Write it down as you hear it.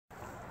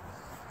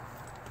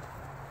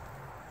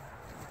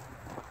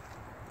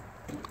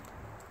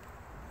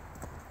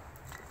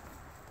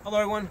Hello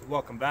everyone,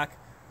 welcome back.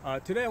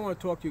 Today I want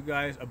to talk to you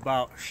guys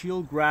about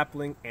shield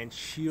grappling and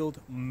shield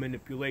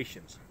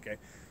manipulations. Okay,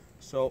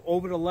 so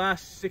over the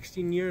last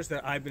 16 years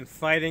that I've been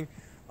fighting,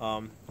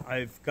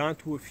 I've gone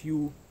to a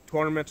few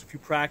tournaments, a few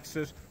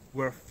practices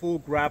where full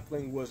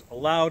grappling was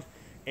allowed,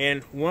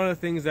 and one of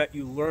the things that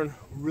you learn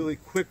really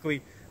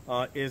quickly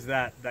is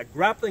that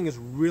grappling is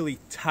really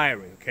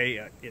tiring.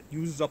 Okay, it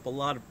uses up a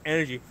lot of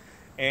energy,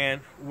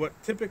 and what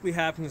typically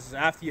happens is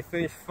after you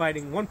finish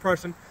fighting one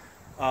person,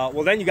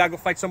 well, then you gotta go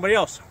fight somebody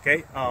else,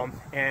 okay?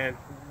 And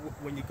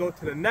when you go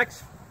to the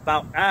next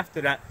bout after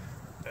that,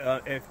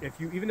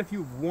 even if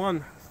you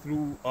won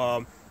through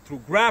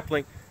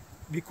grappling,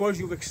 because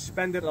you've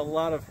expended a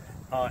lot of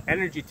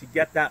energy to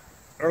get that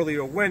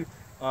earlier win,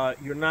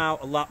 you're now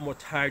a lot more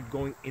tired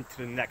going into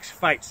the next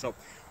fight. So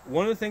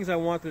one of the things I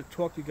wanted to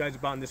talk to you guys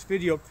about in this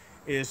video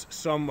is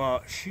some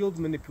shield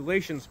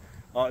manipulations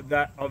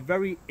that are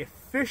very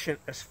efficient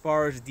as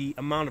far as the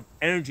amount of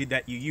energy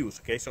that you use.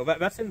 Okay, so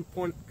that's an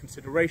important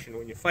consideration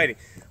when you're fighting.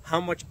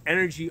 How much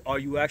energy are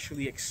you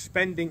actually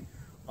expending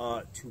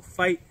to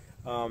fight?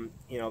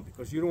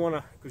 Because you don't want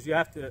to, because you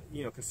have to,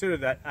 consider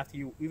that after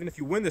you, even if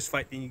you win this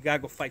fight, then you gotta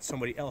go fight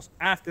somebody else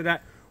after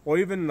that, or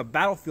even in a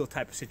battlefield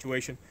type of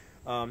situation.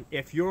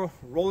 If you're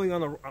rolling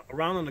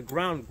around on the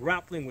ground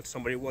grappling with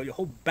somebody, well, your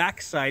whole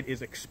backside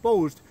is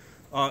exposed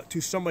to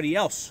somebody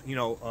else.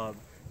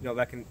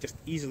 That can just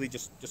easily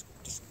just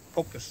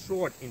poke a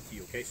sword into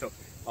you. Okay, so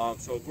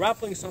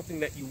grappling is something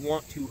that you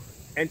want to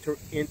enter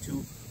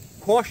into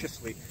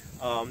cautiously,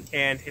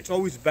 and it's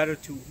always better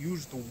to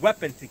use the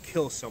weapon to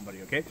kill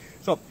somebody. Okay,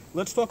 so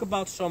let's talk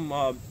about some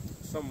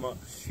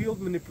shield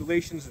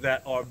manipulations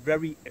that are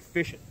very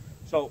efficient.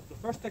 So the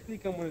first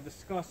technique I'm going to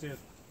discuss is,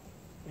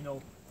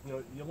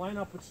 you line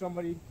up with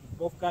somebody, you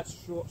both got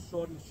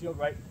sword and shield,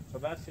 right? So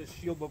that's his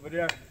shield over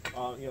there,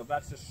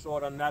 that's his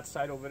sword on that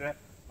side over there.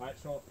 All right,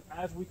 so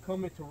as we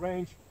come into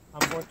range,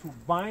 I'm going to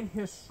bind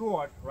his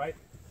sword, right?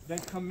 Then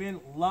come in,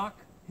 lock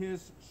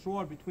his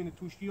sword between the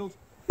two shields,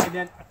 and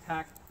then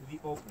attack the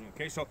opening.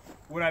 Okay, so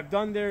what I've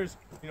done there is,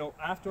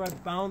 after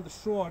I've bound the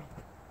sword,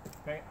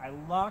 okay, I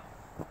lock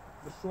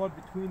the sword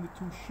between the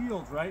two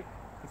shields, right?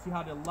 You see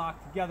how they're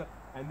locked together,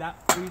 and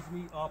that frees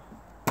me up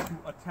to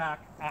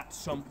attack at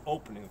some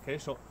opening. Okay,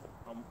 so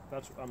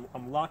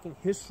I'm locking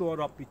his sword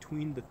up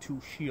between the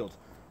two shields.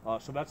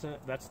 So that's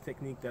a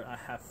technique that I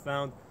have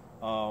found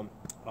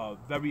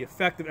very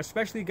effective,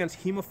 especially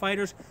against HEMA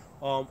fighters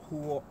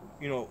who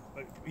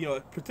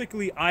are,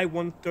 particularly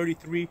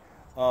I-133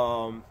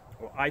 or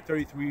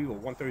I-33 or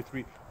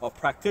 133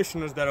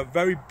 practitioners that are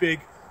very big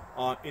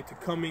into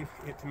coming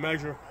into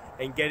measure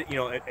and get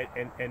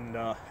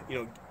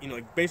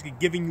basically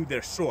giving you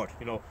their sword,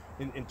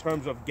 in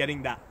terms of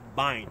getting that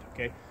bind.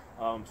 Okay,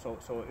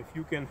 so if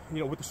you can,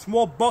 with the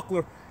small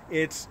buckler,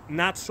 it's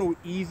not so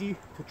easy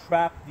to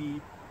trap the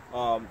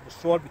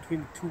sword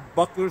between the two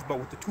bucklers, but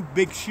with the two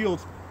big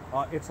shields,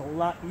 it's a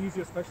lot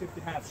easier, especially if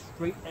you have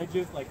straight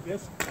edges like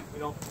this,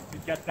 to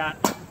get that,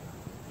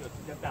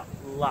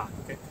 lock.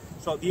 Okay.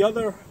 So the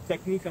other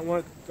technique I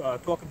want to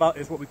talk about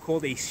is what we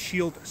call a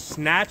shield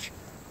snatch.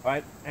 All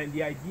right, and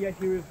the idea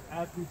here is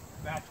as we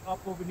match up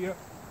over here,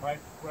 right,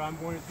 what I'm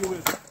going to do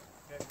is,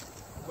 okay,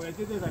 what I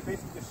did is I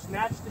basically just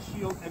snatched the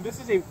shield, and this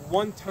is a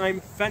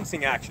one-time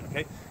fencing action.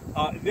 Okay,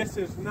 this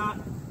is not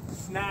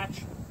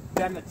snatch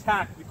then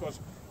attack, because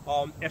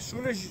as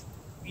soon as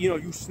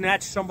you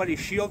snatch somebody's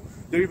shield,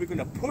 they're either going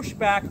to push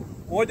back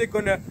or they're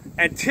going to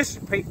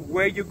anticipate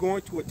where you're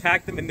going to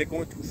attack them, and they're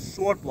going to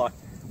sword block.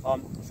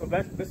 So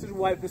this is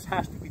why this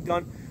has to be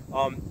done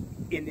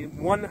in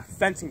one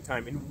fencing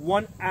time, in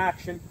one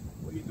action.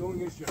 What you're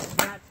doing is you're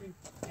snatching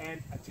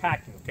and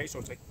attacking. Okay, so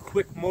it's a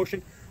quick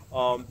motion.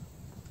 And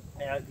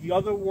the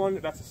other one,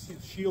 that's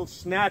a shield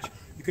snatch.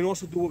 You can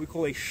also do what we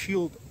call a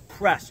shield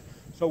press.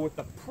 So with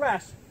the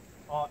press,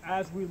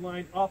 as we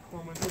line up,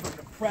 I'm going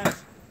to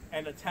press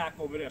and attack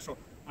over there. So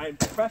I'm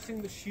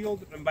pressing the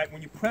shield, and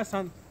when you press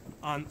on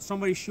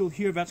somebody's shield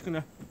here, that's going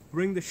to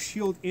bring the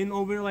shield in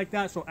over there like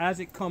that. So as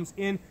it comes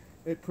in,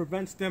 it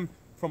prevents them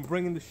from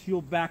bringing the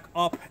shield back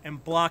up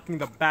and blocking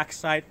the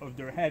backside of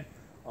their head.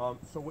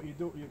 So what you're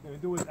going to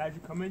do is, as you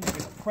come in, you're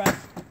going to press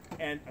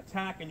and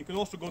attack, and you can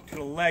also go to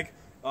the leg.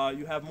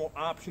 You have more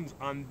options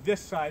on this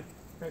side.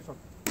 Okay, so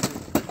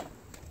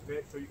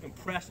you can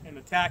press and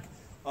attack.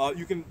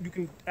 You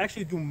can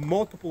actually do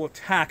multiple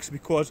attacks,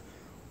 because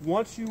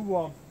once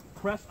you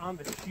press on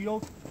the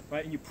shield,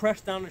 right, and you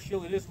press down the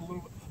shield, it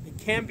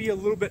can be a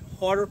little bit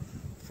harder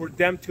for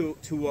them to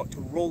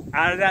roll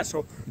out of that.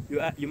 So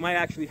you might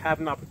actually have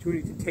an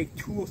opportunity to take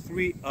 2 or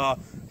 3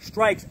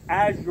 strikes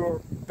as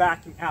you're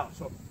backing out.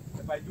 So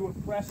if I do a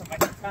press, I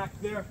might attack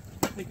there,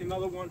 take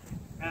another one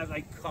as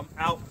I come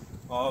out.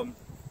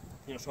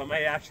 So I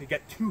might actually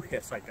get 2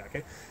 hits like that.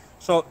 Okay.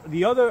 So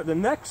the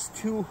next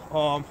 2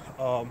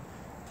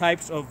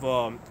 types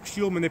of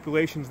shield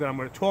manipulations that I'm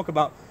going to talk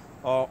about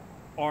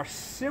are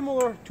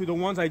similar to the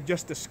ones I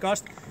just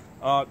discussed.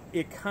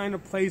 It kind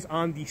of plays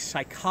on the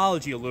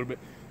psychology a little bit.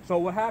 So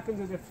what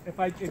happens is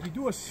if you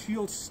do a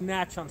shield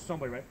snatch on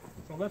somebody, right?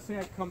 So let's say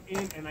I come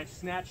in and I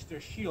snatch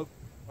their shield,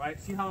 right?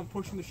 See how I'm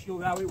pushing the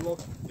shield that way? Well,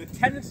 the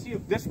tendency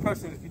of this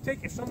person,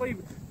 if somebody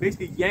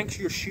basically yanks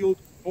your shield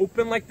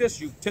open like this,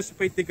 you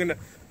anticipate they're gonna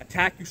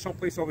attack you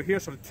someplace over here.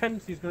 So the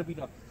tendency is gonna be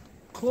to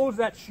close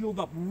that shield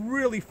up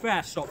really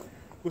fast. So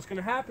what's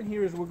gonna happen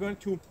here is we're going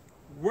to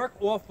work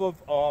off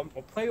of, or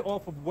play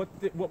off of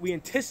what we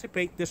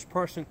anticipate this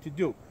person to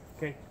do.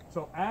 Okay,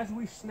 so as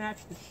we snatch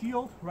the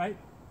shield, right,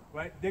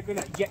 they're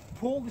gonna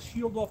pull the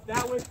shield off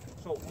that way.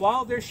 So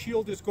while their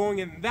shield is going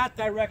in that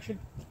direction,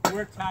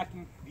 we're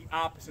attacking the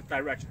opposite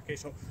direction. Okay,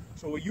 so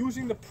we're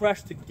using the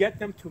press to get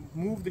them to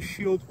move the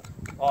shield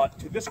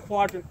to this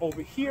quadrant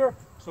over here,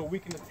 so we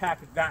can attack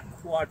that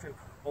quadrant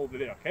over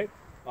there. Okay,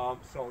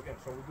 so again,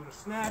 so we'll do the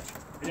snatch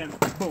and then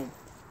boom.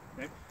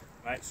 Okay,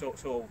 all right.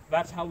 So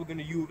that's how we're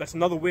gonna use. That's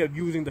another way of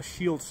using the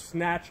shield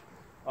snatch.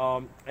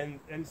 And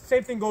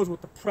same thing goes with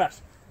the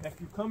press. If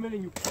you come in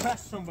and you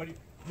press somebody,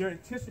 they're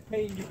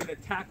anticipating you can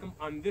attack them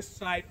on this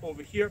side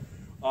over here.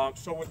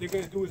 So what they're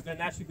going to do is they're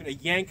naturally going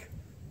to yank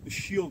the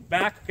shield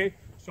back. Okay,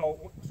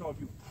 so if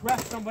you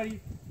press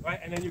somebody, right,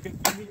 and then you can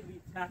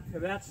immediately attack to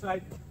that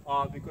side,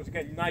 because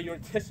again now you're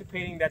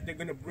anticipating that they're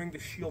going to bring the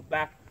shield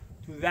back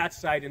to that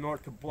side in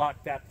order to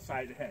block that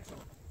side of the head. So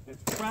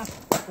it's press,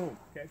 boom.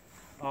 Okay.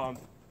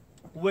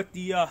 With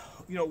the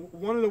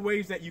one of the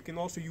ways that you can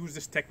also use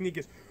this technique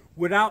is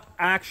without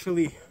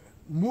actually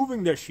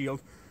moving their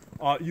shield,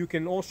 you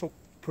can also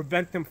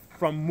prevent them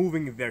from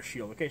moving their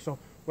shield. Okay, so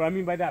what I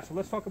mean by that, so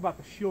let's talk about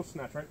the shield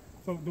snatch, right?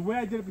 So the way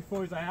I did it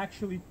before is I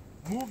actually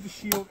moved the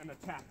shield and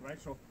attacked,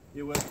 right? So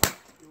it was,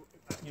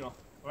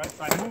 right?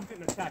 So I moved it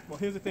and attacked. Well,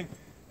 here's the thing: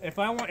 if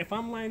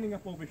I'm lining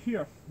up over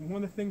here,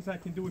 one of the things I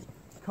can do is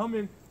come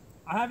in.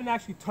 I haven't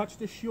actually touched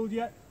the shield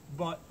yet,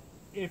 but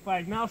if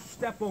I now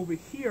step over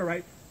here,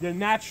 right, then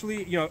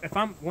naturally, if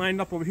I'm lined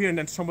up over here and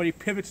then somebody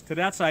pivots to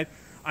that side,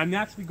 I'm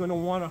naturally going to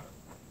want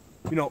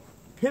to,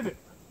 pivot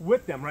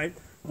with them, right?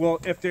 Well,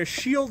 if their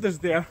shield is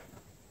there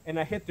and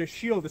I hit their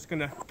shield, it's going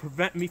to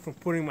prevent me from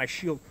putting my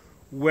shield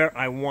where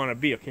I want to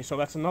be. Okay, so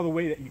that's another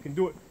way that you can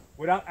do it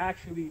without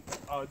actually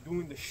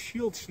doing the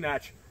shield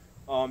snatch.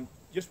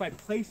 Just by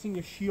placing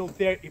your shield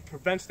there, it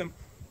prevents them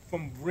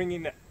from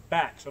bringing it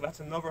back. So that's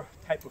another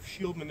type of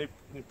shield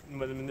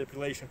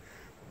manipulation.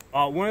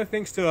 One of the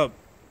things to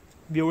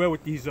be aware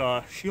with these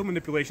shield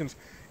manipulations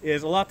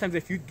is a lot of times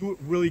if you do it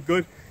really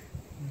good,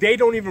 they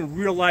don't even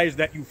realize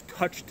that you've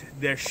touched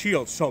their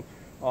shield. So,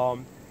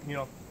 if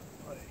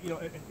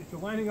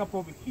you're lining up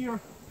over here,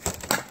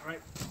 right,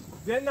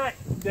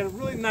 they're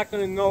really not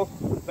going to know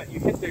that you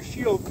hit their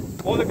shield.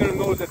 All they're going to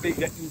know is that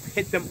you've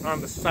hit them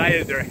on the side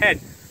of their head,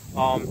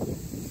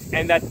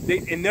 and that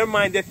in their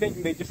mind they're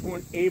thinking they just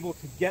weren't able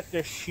to get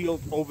their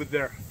shield over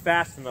there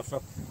fast enough.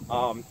 So,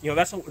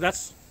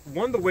 that's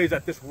one of the ways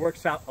that this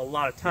works out a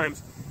lot of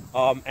times.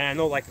 And I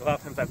know, like a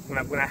lot of times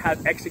when I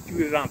have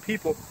executed on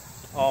people,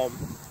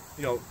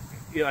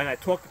 and I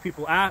talk to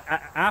people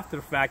after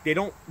the fact, they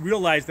don't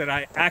realize that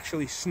I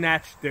actually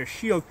snatched their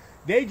shield.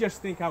 They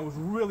just think I was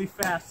really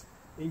fast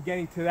in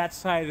getting to that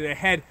side of their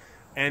head,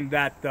 and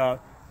that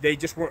they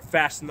just weren't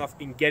fast enough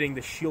in getting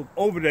the shield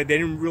over there. They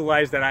didn't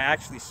realize that I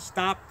actually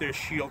stopped their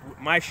shield with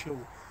my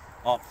shield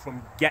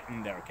from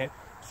getting there. Okay,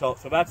 so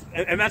that's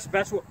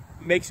what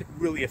makes it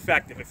really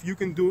effective. If you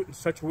can do it in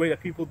such a way that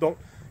people don't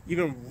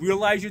even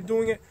realize you're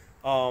doing it,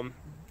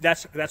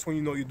 that's when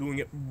you know you're doing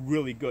it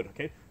really good.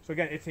 Okay, so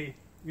again, it's a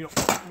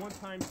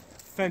one-time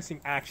fencing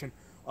action.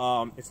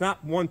 It's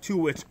not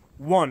 1-2, it's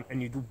 1,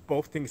 and you do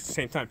both things at the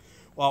same time.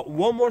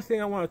 One more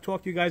thing I want to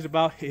talk to you guys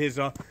about is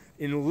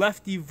in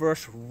lefty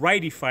versus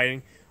righty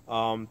fighting,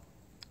 and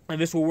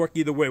this will work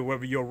either way,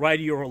 whether you're a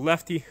righty or a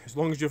lefty. As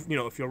long as you're,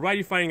 if you're a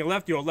righty fighting a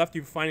lefty or a lefty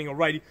fighting a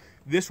righty,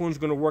 this one's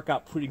going to work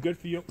out pretty good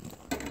for you.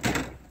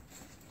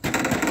 Let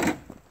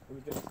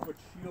me just switch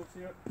shields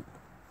here.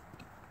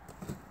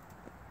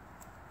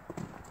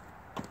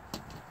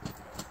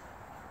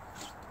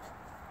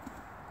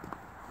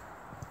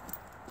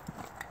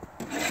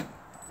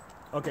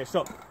 Okay,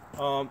 so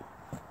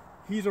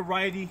he's a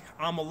righty,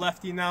 I'm a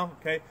lefty now.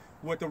 Okay,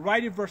 with the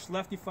righty versus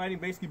lefty fighting,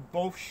 basically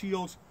both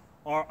shields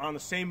are on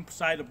the same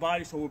side of the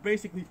body, so we're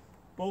basically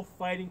both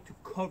fighting to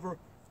cover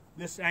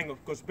this angle.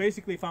 Because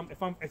basically,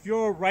 if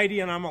you're a righty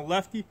and I'm a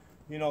lefty,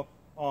 the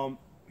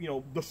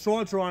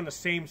swords are on the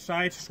same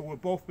side, so we're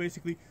both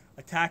basically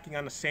attacking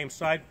on the same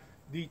side.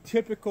 The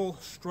typical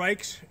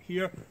strikes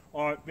here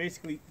are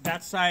basically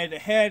that side of the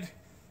head,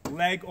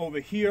 leg over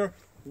here,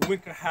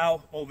 winker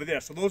how over there.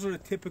 So those are the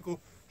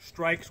typical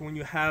strikes when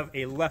you have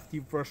a lefty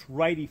versus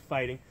righty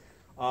fighting.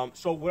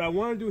 So what I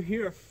want to do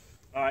here,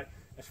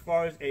 as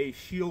far as a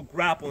shield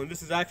grapple, and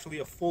this is actually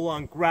a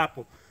full-on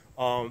grapple,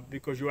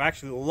 because you're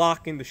actually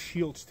locking the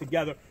shields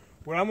together.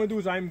 What I'm going to do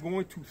is I'm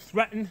going to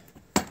threaten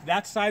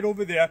that side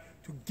over there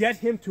to get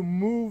him to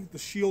move the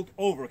shield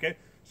over. Okay,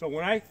 so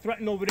when I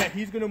threaten over there,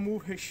 he's going to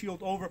move his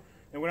shield over,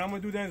 and what I'm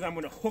going to do then is I'm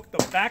going to hook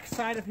the back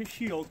side of his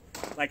shield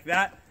like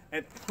that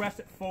and press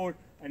it forward,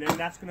 and then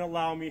that's going to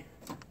allow me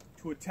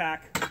to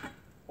attack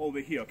over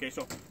here. Okay,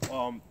 so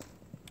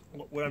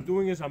what I'm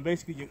doing is I'm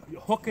basically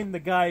hooking the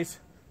guy's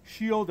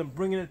shield and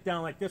bringing it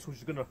down like this, which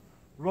is going to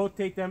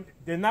rotate them,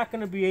 they're not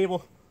going to be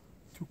able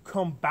to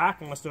come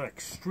back unless they're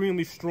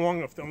extremely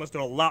strong, unless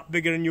they're a lot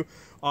bigger than you.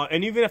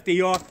 And even if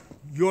they are,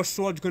 your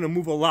sword's going to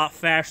move a lot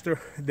faster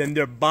than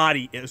their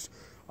body is.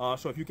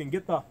 So if you can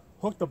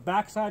hook the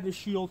back side of the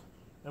shield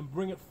and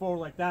bring it forward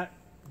like that,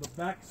 the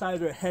back side of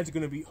their head's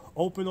going to be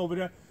open over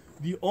there.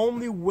 The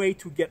only way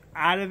to get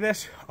out of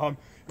this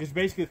is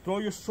basically throw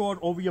your sword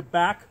over your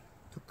back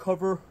to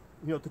cover,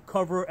 to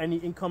cover any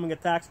incoming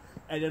attacks,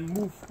 and then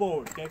move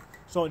forward. Okay.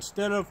 So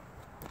instead of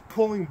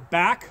pulling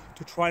back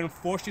to try and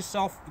force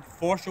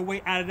your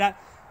way out of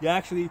that, you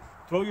actually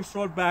throw your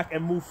sword back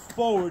and move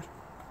forward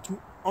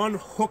to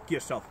unhook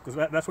yourself, because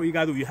that's what you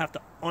gotta do. You have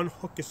to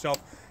unhook yourself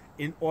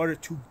in order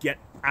to get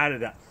out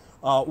of that.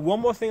 One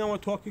more thing I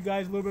want to talk to you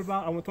guys a little bit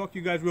about. I want to talk to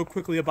you guys real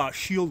quickly about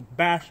shield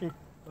bashing.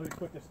 Let me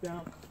put this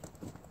down.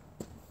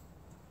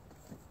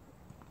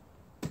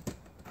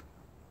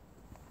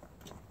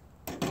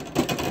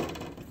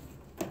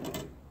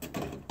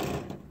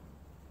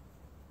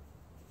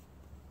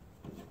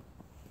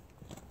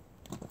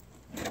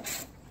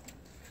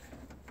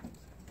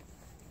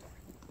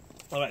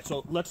 All right,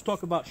 so let's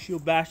talk about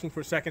shield bashing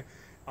for a second.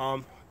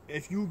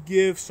 If you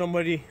give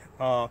somebody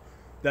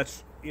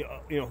that's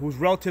who's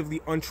relatively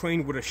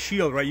untrained with a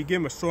shield, right? You give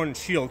them a sword and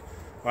shield,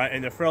 right?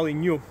 And they're fairly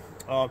new.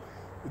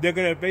 They're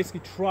gonna basically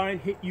try and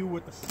hit you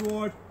with the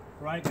sword,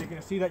 right? They're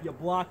gonna see that you're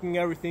blocking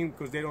everything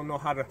because they don't know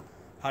how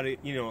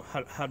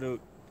to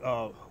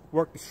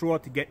work the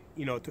sword to get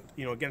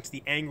against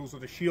the angles of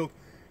the shield,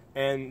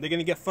 and they're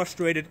gonna get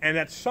frustrated. And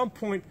at some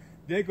point,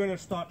 they're gonna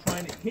start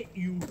trying to hit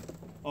you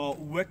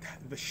with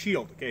the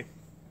shield. Okay,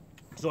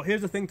 so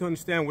here's the thing to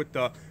understand with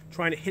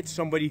trying to hit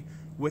somebody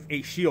with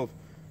a shield,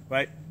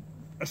 right?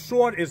 A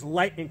sword is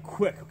light and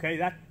quick. Okay,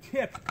 that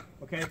tip,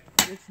 okay,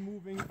 it's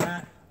moving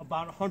at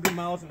about 100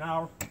 miles an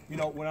hour,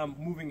 when I'm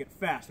moving it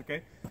fast.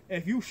 Okay,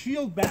 if you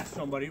shield bash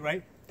somebody,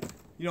 right,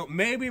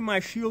 maybe my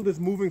shield is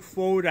moving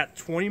forward at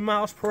 20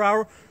 miles per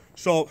hour,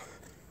 so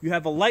you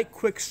have a light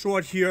quick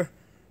sword here,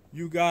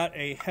 you got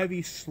a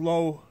heavy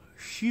slow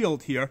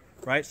shield here,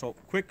 right? So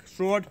quick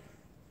sword,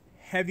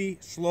 heavy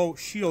slow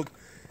shield.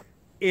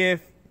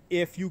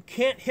 If you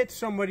can't hit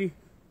somebody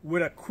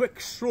with a quick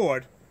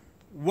sword,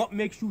 what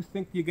makes you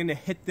think you're gonna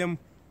hit them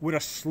with a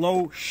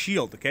slow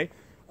shield? Okay,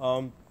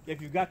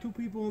 if you've got two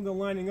people and they're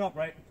lining up,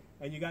 right,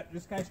 and you got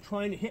this guy's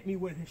trying to hit me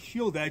with his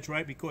shield edge,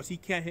 right, because he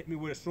can't hit me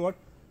with a sword.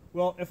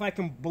 Well, if I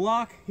can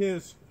block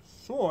his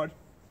sword,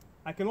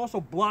 I can also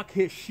block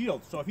his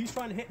shield. So if he's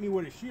trying to hit me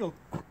with a shield,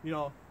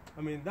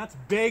 I mean, that's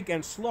big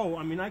and slow.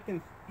 I mean, I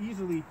can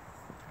easily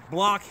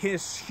block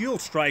his shield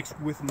strikes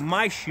with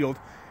my shield.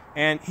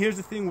 And here's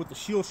the thing with the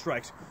shield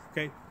strikes,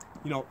 okay?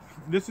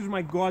 This is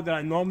my guard that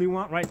I normally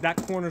want, right? That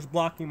corner's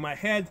blocking my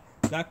head,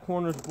 that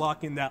corner's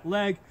blocking that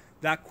leg,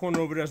 that corner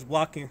over there is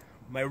blocking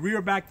my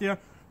rear back there,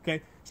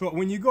 okay? So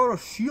when you go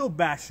to shield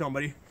bash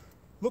somebody,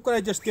 look what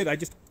I just did. I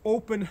just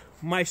opened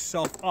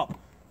myself up.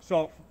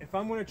 So if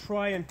I'm gonna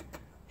try and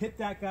hit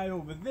that guy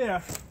over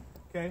there,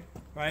 okay,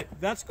 right,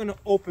 that's gonna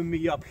open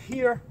me up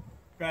here,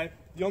 okay?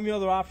 The only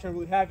other option I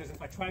really have is if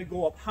I try to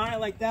go up high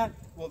like that,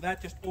 well, that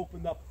just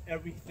opened up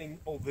everything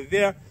over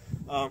there.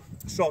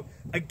 So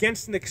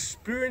against an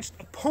experienced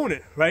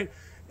opponent, right,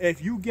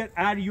 if you get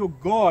out of your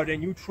guard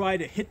and you try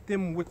to hit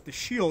them with the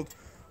shield,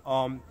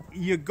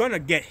 you're gonna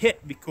get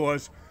hit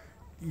because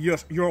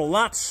you're a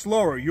lot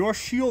slower. Your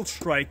shield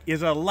strike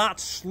is a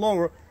lot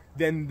slower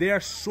than their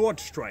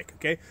sword strike,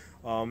 okay?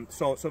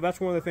 So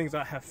that's one of the things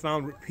I have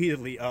found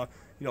repeatedly.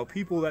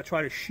 People that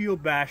try to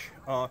shield bash,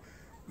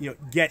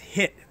 get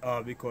hit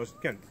because,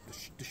 again,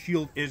 the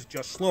shield is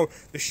just slower.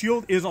 The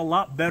shield is a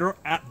lot better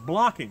at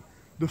blocking.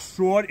 The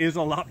sword is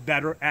a lot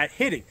better at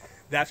hitting.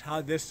 That's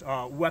how this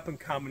weapon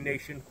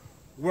combination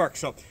works.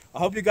 So I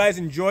hope you guys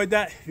enjoyed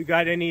that. If you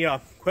got any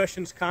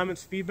questions,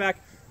 comments, feedback,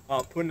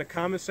 put in the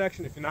comment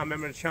section. If you're not a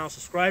member of the channel,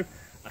 subscribe.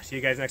 I'll see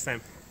you guys next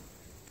time.